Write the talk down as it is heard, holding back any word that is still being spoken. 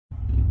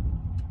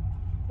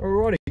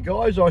Alrighty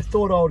guys, I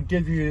thought I would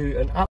give you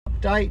an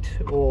update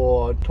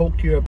or talk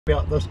to you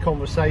about this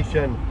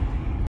conversation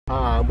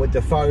with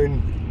the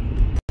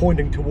phone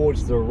pointing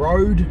towards the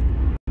road.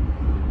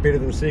 Better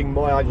than seeing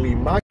my ugly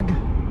mug.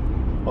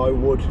 I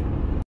would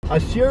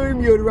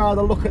assume you'd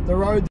rather look at the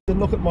road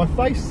than look at my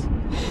face.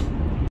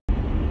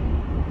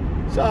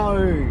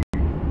 So,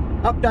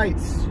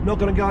 updates. Not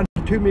going to go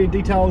into too many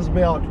details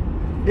about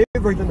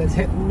everything that's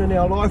happened in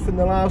our life in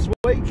the last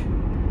week,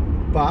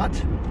 but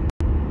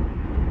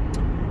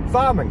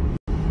farming.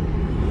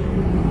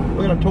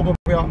 We're going to talk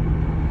about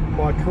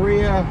my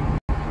career,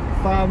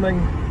 farming,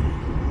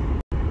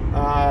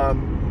 our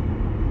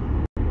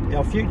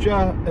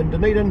future in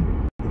Dunedin,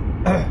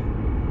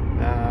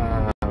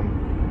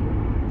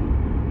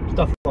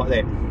 stuff like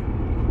that.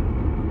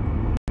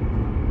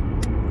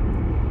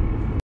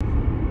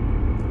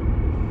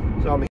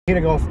 So I'm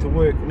heading off to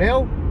work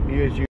now.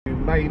 As you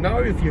may know,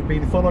 if you've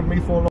been following me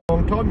for a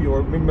long time,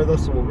 you'll remember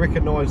this or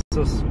recognise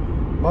this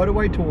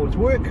motorway towards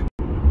work.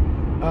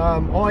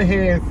 I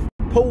have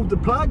pulled the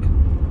plug.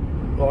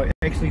 I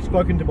actually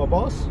spoken to my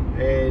boss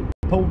and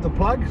pulled the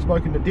plug,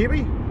 spoken to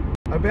Debbie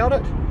about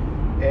it,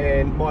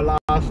 and my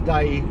last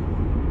day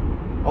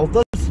of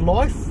this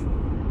life,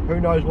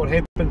 who knows what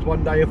happens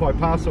one day if I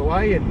pass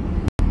away,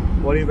 and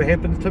whatever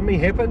happens to me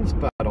happens,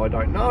 but I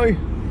don't know.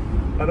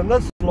 But in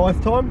this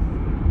lifetime,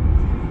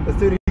 the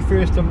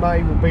 31st of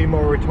May will be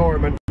my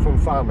retirement from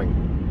farming,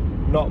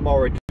 not my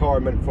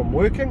retirement from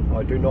working.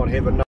 I do not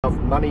have enough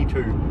money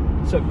to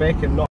sit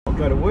back and not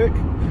go to work,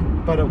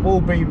 but it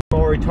will be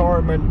my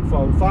retirement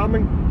from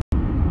farming.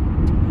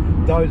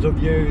 Those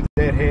of you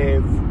that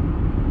have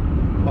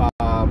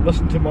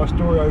listened to my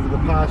story over the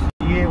past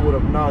year would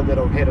have known that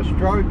I've had a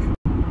stroke.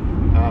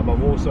 I've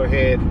also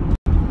had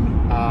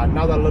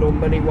another little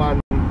mini one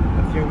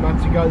a few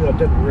months ago that I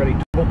didn't really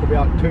talk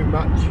about too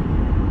much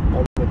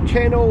on the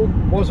channel.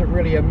 Wasn't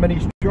really a mini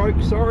stroke,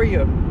 sorry,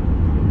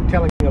 I'm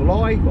telling a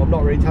lie. Well, I'm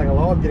not really telling a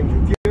lie, I'm getting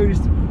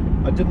confused.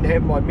 I didn't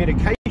have my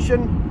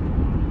medication.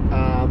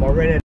 I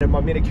ran out of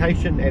my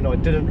medication and I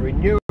didn't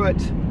renew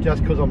it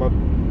just because I'm a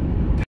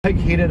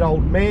pig-headed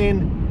old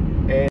man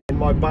and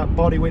my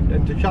body went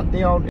into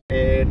shutdown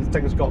and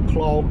things got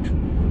clogged.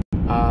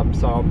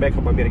 So I'm back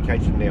on my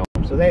medication now.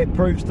 So that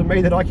proves to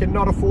me that I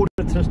cannot afford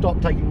to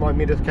stop taking my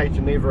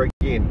medication ever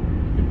again.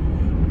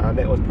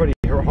 That was pretty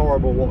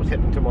horrible what was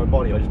happening to my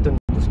body. I just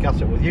didn't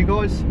discuss it with you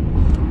guys.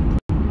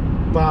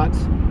 But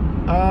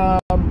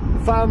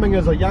farming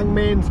is a young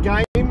man's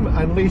game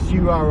unless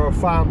you are a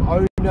farm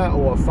owner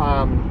or a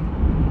farm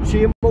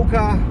share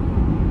milker.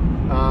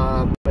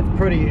 It's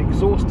pretty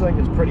exhausting,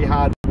 it's pretty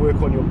hard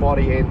work on your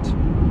body,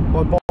 and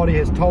my body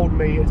has told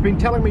me, it's been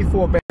telling me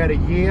for about a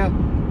year,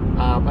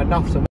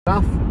 enough's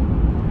enough.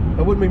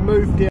 But when we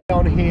moved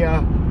down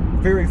here,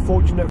 very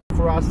fortunate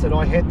for us that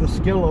I had the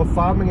skill of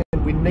farming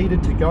and we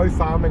needed to go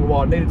farming.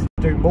 Well, I needed to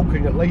do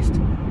milking at least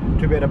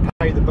to be able to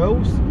pay the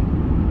bills.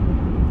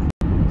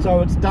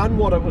 So it's done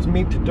what it was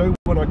meant to do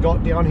when I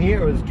got down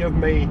here. It was give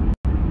me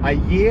a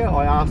year.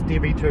 I asked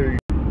Debbie to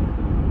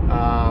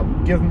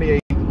give me a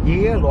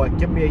year,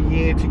 give me a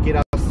year to get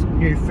us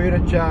new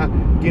furniture,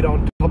 get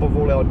on top of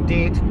all our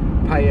debt,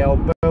 pay our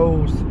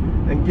bills,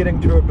 and getting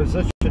to a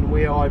position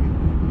where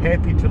I'm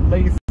happy to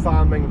leave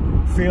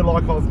farming, feel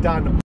like I've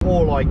done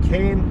all I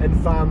can in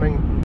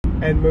farming,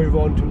 and move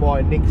on to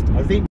my next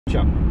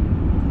adventure.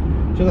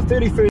 So the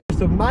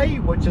 31st of May,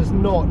 which is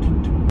not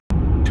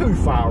too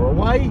far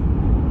away,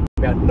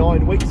 about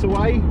 9 weeks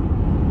away,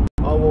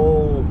 I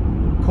will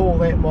call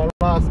that my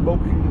last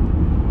milking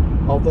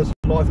of this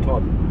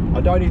lifetime.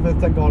 I don't even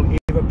think I'll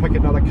ever pick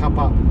another cup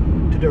up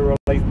to do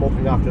relief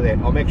milking after that.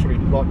 I'm actually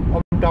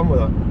I'm done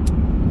with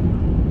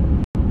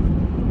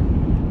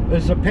it.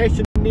 Is the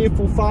passion there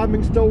for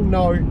farming still?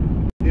 No,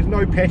 there's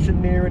no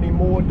passion there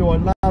anymore. Do I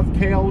love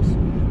cows?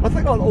 I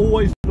think I'll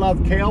always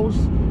love cows.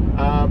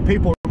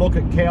 People look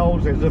at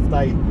cows as if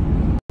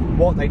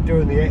what they do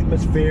in the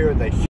atmosphere,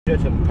 and they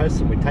shit and piss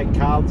and we take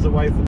calves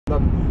away from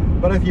them.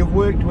 But if you've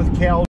worked with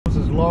cows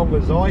as long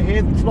as I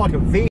have, it's like a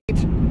vet.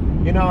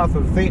 You know, if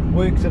a vet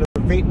works at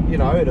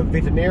at a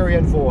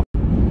veterinarian for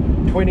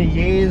 20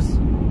 years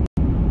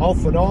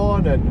off and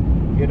on, and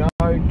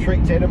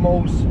treats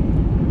animals,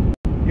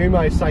 you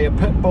may say a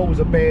pit bull's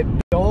a bad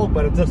dog,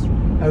 but if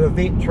a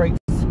vet treats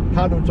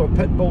hundreds of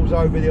pit bulls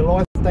over their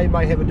life, they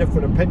may have a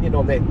different opinion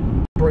on that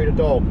breed of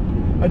dog.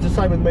 It's the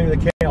same with me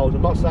with the cows.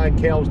 I'm not saying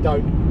cows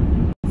don't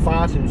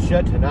fart and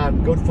shit and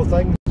aren't good for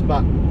things,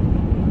 but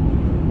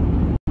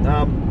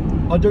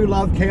I do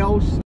love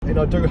cows and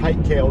I do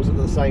hate cows at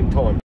the same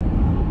time.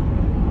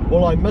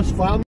 Will I miss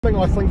farming?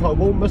 I think I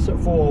will miss it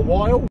for a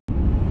while.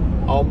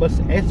 I'll miss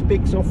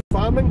aspects of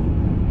farming.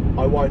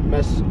 I won't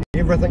miss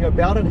everything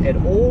about it at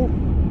all.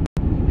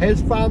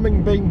 Has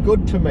farming been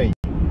good to me?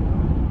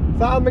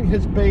 Farming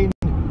has been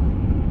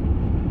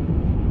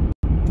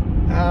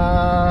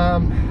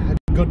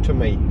good to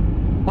me.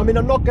 I mean,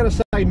 I'm not going to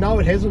say no,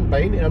 it hasn't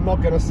been, and I'm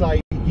not going to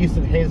say yes,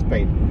 it has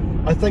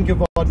been. I think if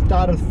I'd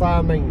started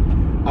farming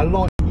a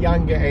lot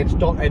younger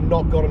and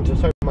not got into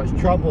so much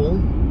trouble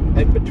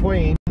in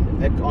between,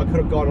 I could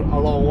have gone a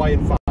long way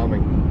in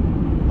farming.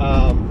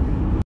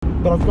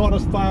 But I've got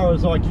as far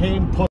as I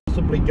can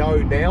possibly go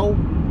now,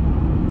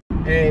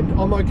 and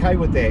I'm okay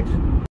with that.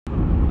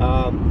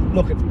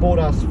 Look, it's bought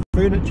us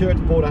furniture, it's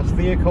bought us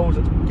vehicles,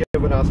 it's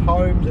given us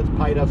homes, it's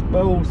paid us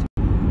bills.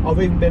 I've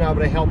even been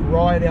able to help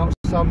Ryan out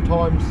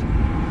sometimes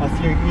a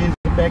few years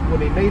back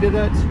when he needed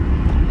it.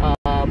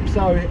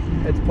 So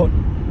it's put,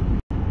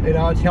 you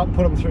know, it's helped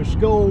put him through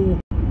school.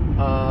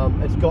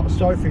 It's got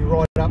Sophie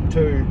right up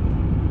to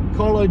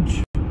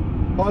college,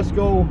 high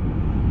school.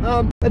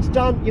 It's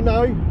done, you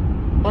know.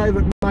 I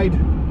haven't made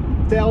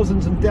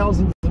thousands and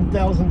thousands and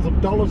thousands of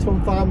dollars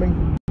from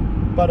farming,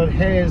 but it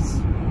has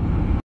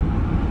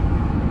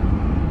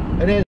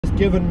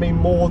given me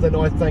more than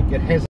I think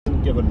it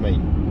hasn't given me.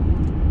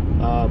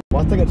 I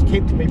think it's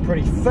kept me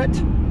pretty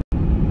fit.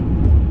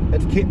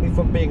 It's kept me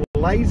from being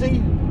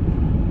lazy.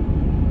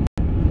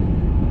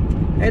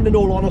 And in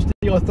all honesty,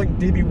 I think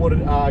Debbie would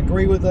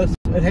agree with this.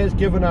 It has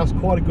given us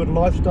quite a good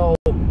lifestyle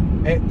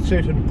at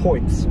certain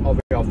points of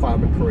our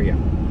farming career.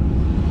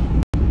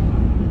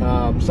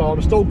 So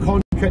I'm still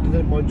contracted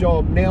at my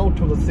job now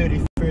till the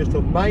 31st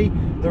of May.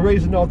 The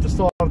reason I've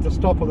decided to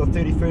stop on the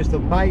 31st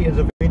of May is,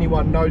 if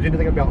anyone knows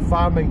anything about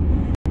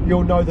farming,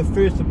 you'll know the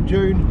 1st of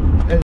June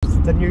is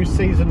the new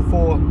season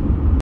for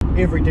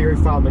every dairy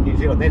farm in New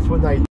Zealand. That's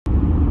when they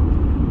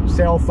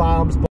sell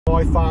farms,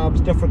 buy farms,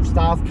 different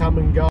staff come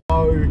and go.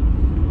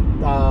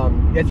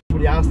 That's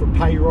when you ask for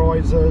pay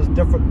rises,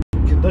 different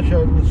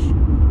conditions.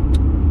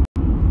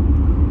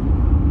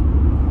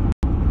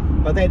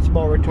 But that's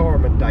my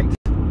retirement date.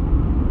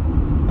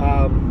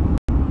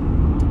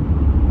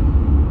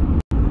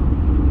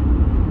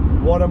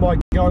 What am I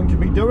going to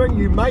be doing?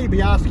 You may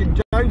be asking,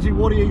 Jonesy,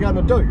 what are you going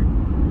to do?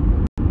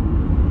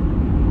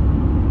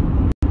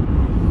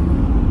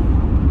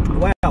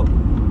 Well,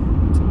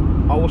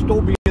 I will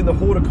still be in the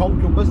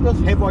horticultural business.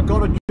 Have I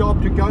got a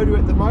job to go to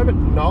at the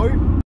moment? No.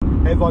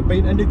 Have I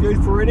been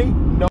interviewed for any?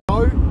 No.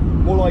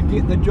 Will I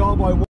get the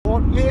job I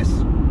want? Yes.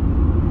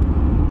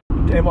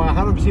 Am I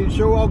 100%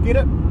 sure I'll get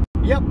it?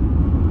 Yep.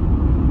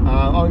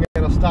 I'm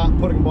going to start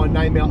putting my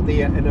name out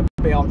there in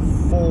about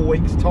 4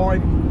 weeks'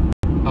 time.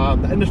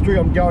 The industry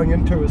I'm going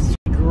into is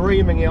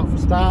screaming out for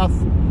staff.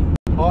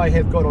 I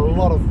have got a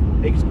lot of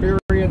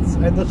experience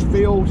in this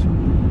field.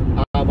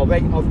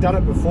 I've done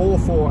it before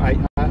for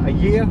a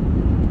year.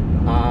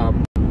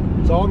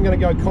 So I'm going to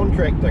go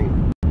contracting,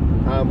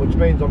 which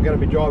means I'm going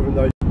to be driving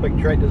those big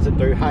tractors that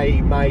do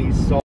hay,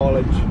 maize,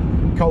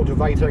 silage,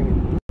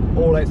 cultivating,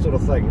 all that sort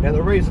of thing. Now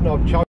the reason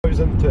I've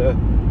chosen to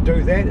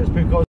do that is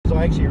because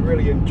I actually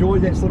really enjoy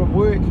that sort of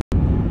work.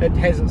 It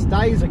has its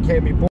days. It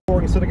can be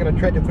boring sitting in a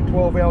tractor for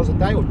 12 hours a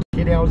day or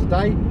 10 hours a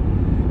day,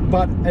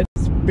 but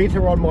it's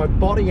better on my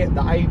body at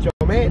the age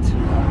I'm at.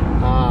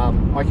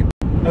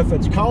 If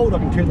it's cold, I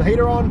can turn the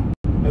heater on.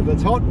 If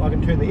it's hot, I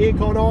can turn the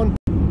aircon on.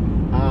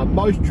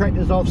 Most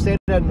tractors I've sat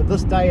in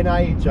this day and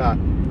age are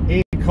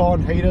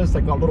aircon heaters.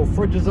 They've got little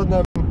fridges in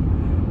them,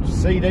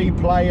 CD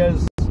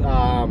players,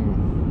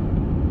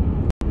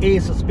 air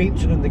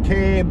suspension in the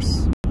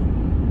cabs,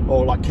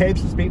 or like cab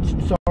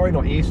suspension, sorry,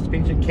 not air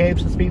suspension, cab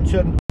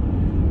suspension.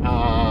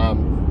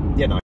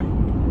 You know,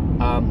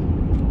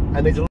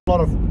 and there's a lot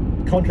of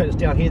contractors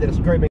down here that are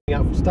screaming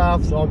out for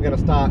staff, so I'm going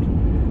to start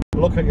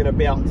looking in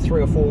about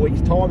 3 or 4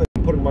 weeks' time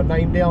and putting my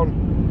name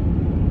down.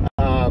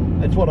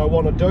 It's what I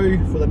want to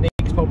do for the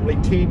next probably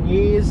 10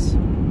 years.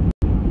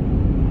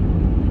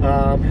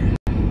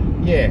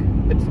 Yeah,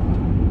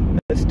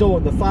 it's still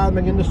in the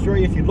farming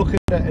industry. If you look at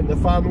it in the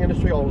farming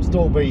industry, I'll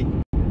still be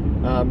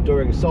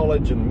doing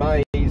silage and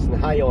maize and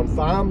hay on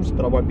farms,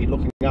 but I won't be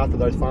looking after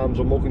those farms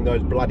or milking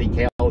those bloody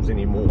cows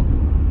anymore.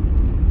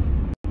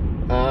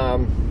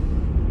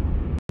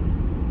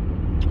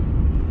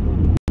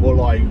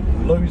 Will I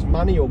lose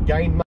money or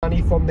gain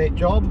money from that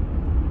job?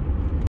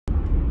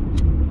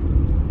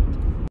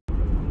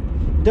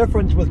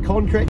 Difference with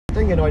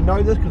contracting, and I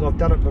know this because I've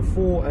done it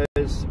before,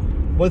 is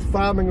with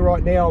farming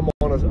right now I'm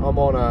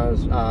on a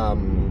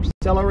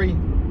salary.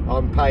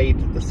 I'm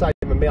paid the same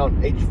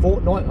amount each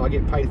fortnight. I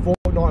get paid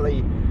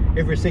fortnightly.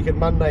 Every second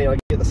Monday I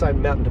get the same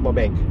amount into my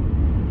bank.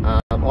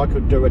 I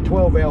could do a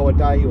 12-hour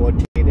day or a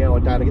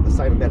 10-hour day to get the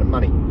same amount of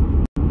money.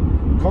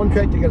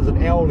 Contracting is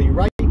an hourly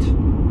rate.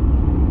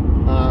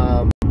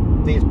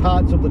 There's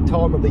parts of the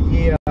time of the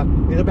year,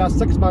 there's about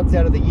 6 months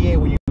out of the year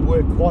where you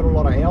work quite a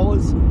lot of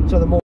hours. So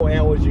the more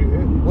hours you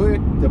work,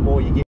 the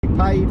more you get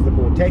paid, the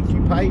more tax you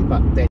pay,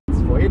 but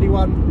that's for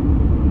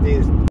anyone.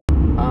 There's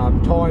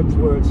times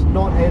where it's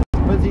not as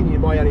busy and you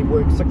might only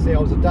work 6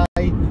 hours a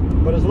day,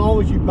 but as long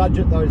as you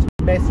budget those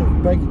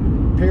massive big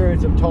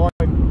periods of time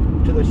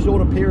to the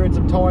shorter periods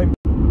of time,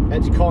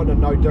 it's kind of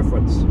no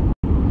difference.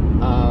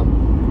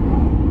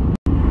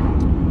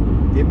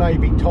 There may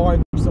be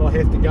times that I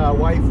have to go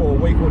away for a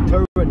week or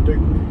two and do,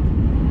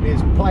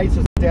 there's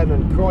places down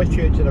in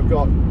Christchurch that have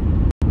got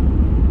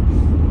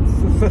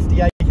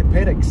 50-acre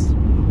paddocks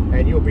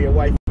and you'll be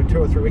away for 2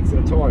 or 3 weeks at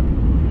a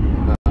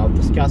time. I'll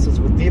discuss this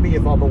with Debbie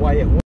if I'm away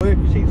at work.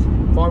 She's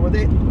fine with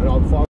that and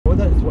I'm fine with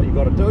it. It's what you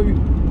got to do.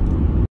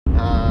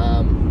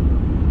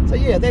 So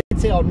yeah, that's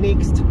that's our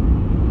next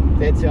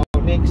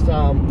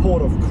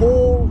port of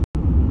call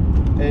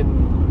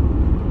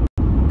in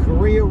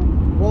career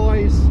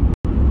wise.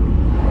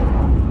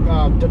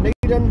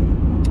 Dunedin.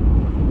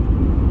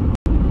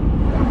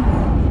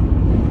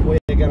 We're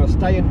going to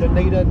stay in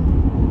Dunedin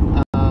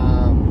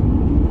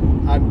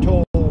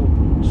until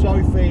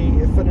Sophie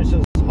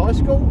finishes high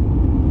school.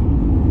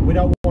 We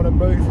don't want to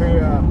move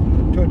her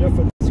to a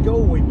different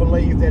school. We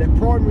believe that at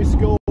primary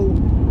school,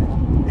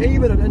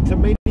 even at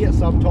intermediate,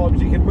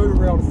 sometimes you can move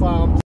around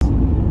farms,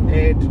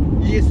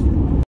 and yes,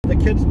 the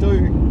kids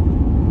do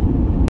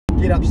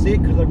get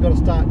upset because they've got to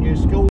start new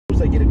schools,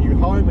 they get a new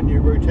home, a new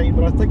routine,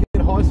 but I think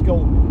in high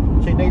school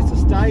she needs to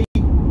stay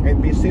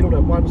and be settled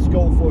at one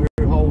school for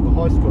her whole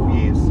high school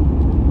years.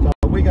 So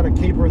we're going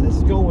to keep her at the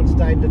school and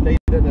stay in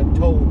Dunedin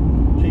until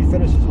she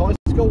finishes high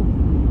school.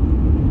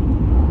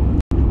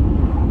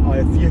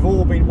 If you've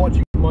all been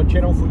watching my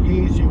channel for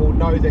years, you will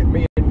know that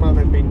me and Mum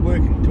have been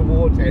working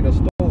towards, and are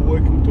still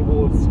working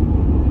towards,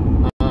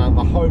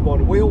 a home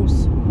on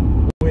wheels,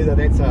 whether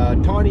that's a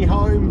tiny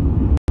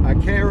home, a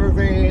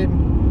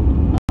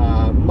caravan,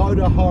 a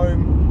motor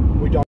home,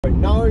 we don't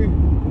know.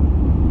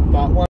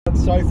 But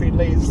once Sophie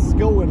leaves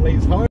school and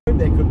leaves home,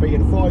 that could be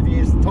in 5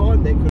 years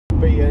time, that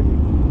could be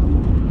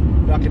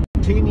in like in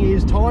 10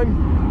 years time,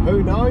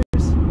 who knows.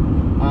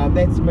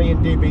 That's me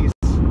and Debbie's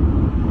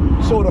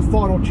sort of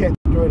final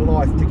chapter in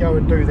life, to go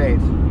and do that.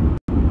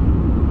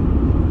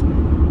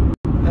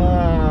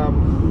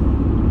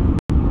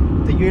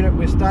 The unit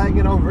we're staying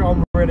in, I'm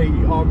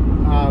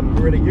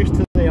really used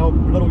to the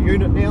little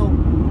unit now.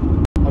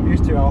 I'm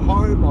used to our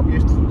home. I'm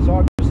just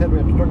having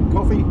a drink of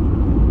coffee.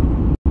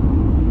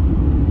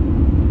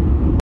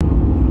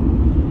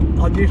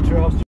 I'm used to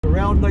our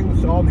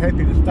surroundings, so I'm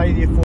happy to stay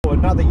there for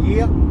another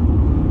year.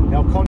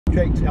 Our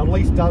contract, our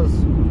lease does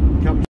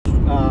come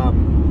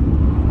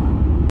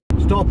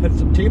stop in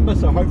September,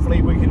 so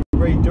hopefully we can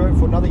redo it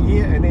for another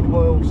year, and then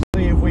we'll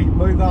see if we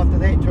move after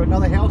that to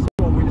another house,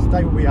 or we just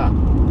stay where we are.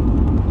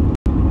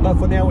 But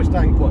for now, we're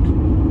staying put.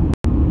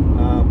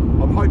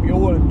 I hope you're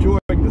all enjoying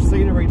the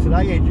scenery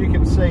today. As you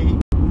can see,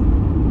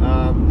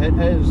 it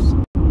is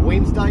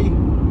Wednesday,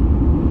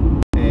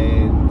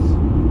 and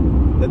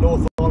the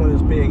North Island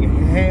is being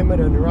hammered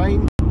in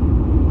rain,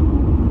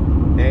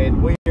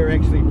 and we're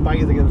actually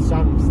bathing in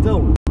sun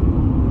still.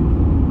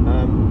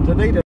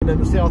 Dunedin in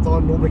the South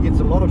Island normally gets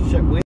a lot of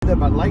shit weather,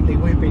 but lately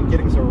we've been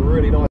getting some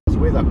really nice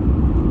weather,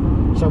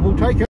 so we'll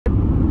take it.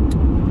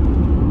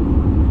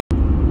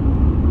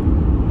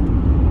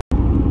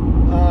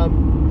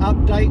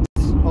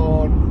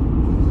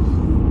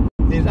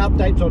 There's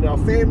updates on our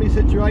family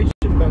situation,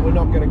 but we're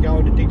not going to go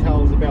into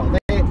details about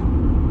that.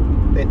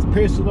 That's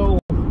personal.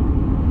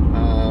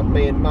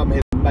 Me and Mum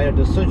have made a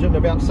decision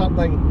about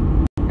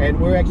something, and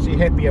we're actually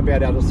happy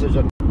about our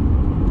decision.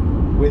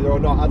 Whether or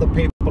not other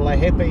people are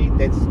happy,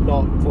 that's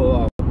not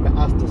for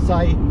us to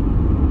say.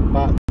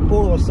 But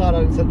all of a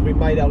sudden, since we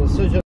made our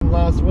decision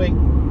last week,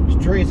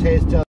 stress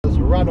has just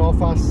run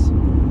off us,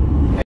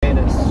 and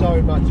it's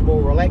so much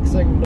more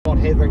relaxing not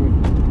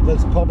having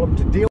this problem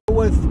to deal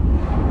with,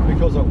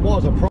 because it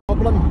was a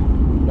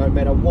problem, no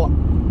matter what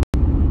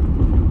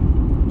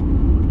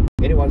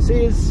anyone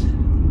says,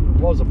 it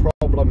was a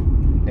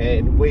problem,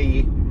 and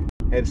we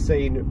have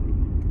seen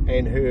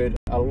and heard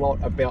a lot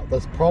about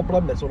this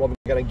problem. That's what I'm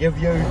going to give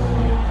you.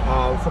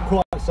 For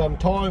quite some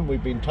time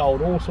we've been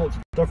told all sorts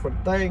of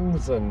different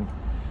things, and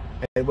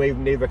we've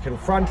never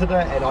confronted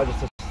it, and I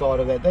just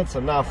decided that that's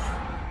enough.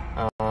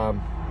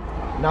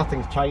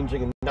 Nothing's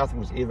changing and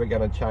nothing's ever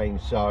going to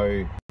change,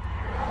 so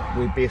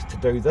we're best to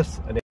do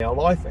this in our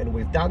life, and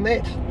we've done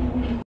that.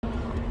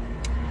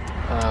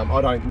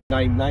 I don't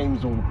name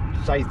names or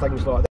say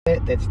things like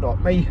that, that's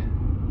not me,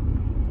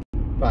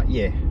 but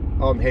yeah,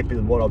 I'm happy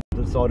with what I've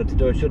decided to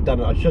do. I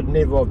should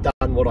never have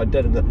done what I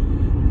did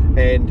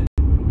and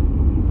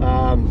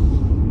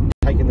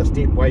taken the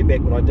step way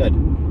back when I did.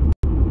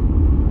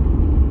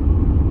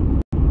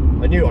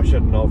 I knew I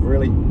shouldn't have,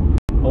 really.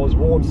 I was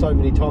warned so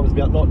many times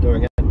about not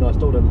doing it, and I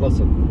still didn't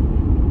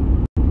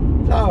listen.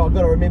 So I've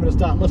got to remember to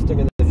start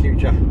listening in the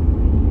future.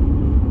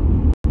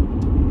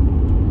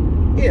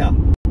 Yeah,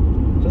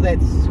 so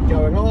that's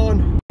going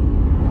on.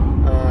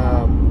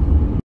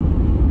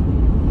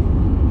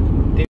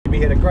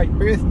 Debbie had a great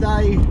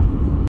birthday.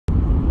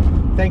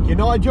 Thank you,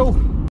 Nigel.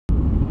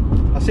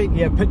 I sent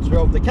you a picture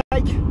of the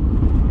cake,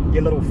 you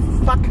little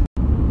fuck.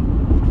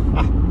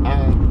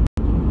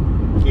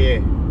 Yeah,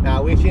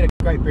 no, she had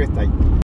a great birthday.